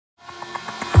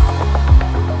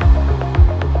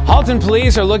Halton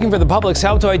Police are looking for the public's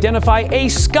help to identify a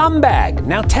scumbag.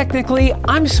 Now, technically,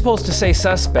 I'm supposed to say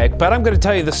suspect, but I'm going to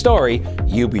tell you the story.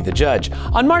 You be the judge.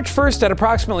 On March 1st at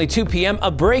approximately 2 p.m., a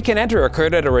break-and-enter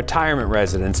occurred at a retirement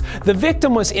residence. The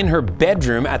victim was in her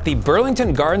bedroom at the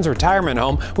Burlington Gardens retirement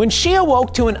home when she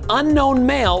awoke to an unknown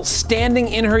male standing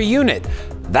in her unit.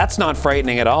 That's not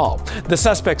frightening at all. The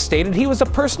suspect stated he was a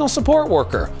personal support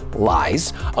worker.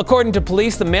 Lies. According to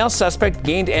police, the male suspect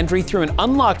gained entry through an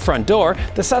unlocked front door.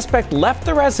 The suspect left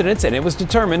the residence, and it was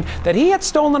determined that he had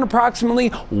stolen approximately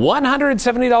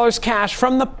 $170 cash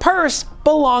from the purse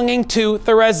belonging to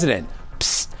the resident.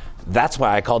 Psst. That's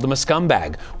why I called him a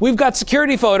scumbag. We've got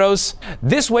security photos.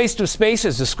 This waste of space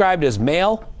is described as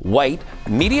male, white,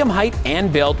 medium height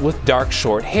and built with dark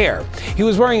short hair. He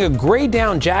was wearing a gray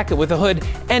down jacket with a hood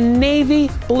and navy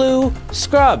blue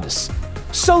scrubs.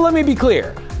 So let me be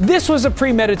clear. This was a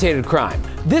premeditated crime.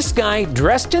 This guy,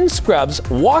 dressed in scrubs,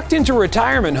 walked into a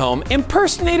retirement home,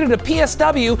 impersonated a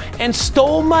PSW, and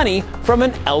stole money from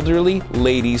an elderly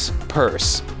lady's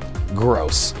purse.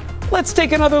 Gross. Let's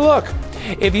take another look.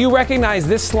 If you recognize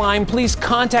this slime, please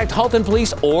contact Halton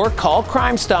Police or call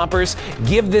Crime Stoppers.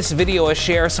 Give this video a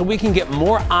share so we can get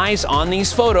more eyes on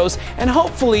these photos and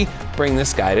hopefully bring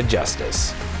this guy to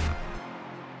justice.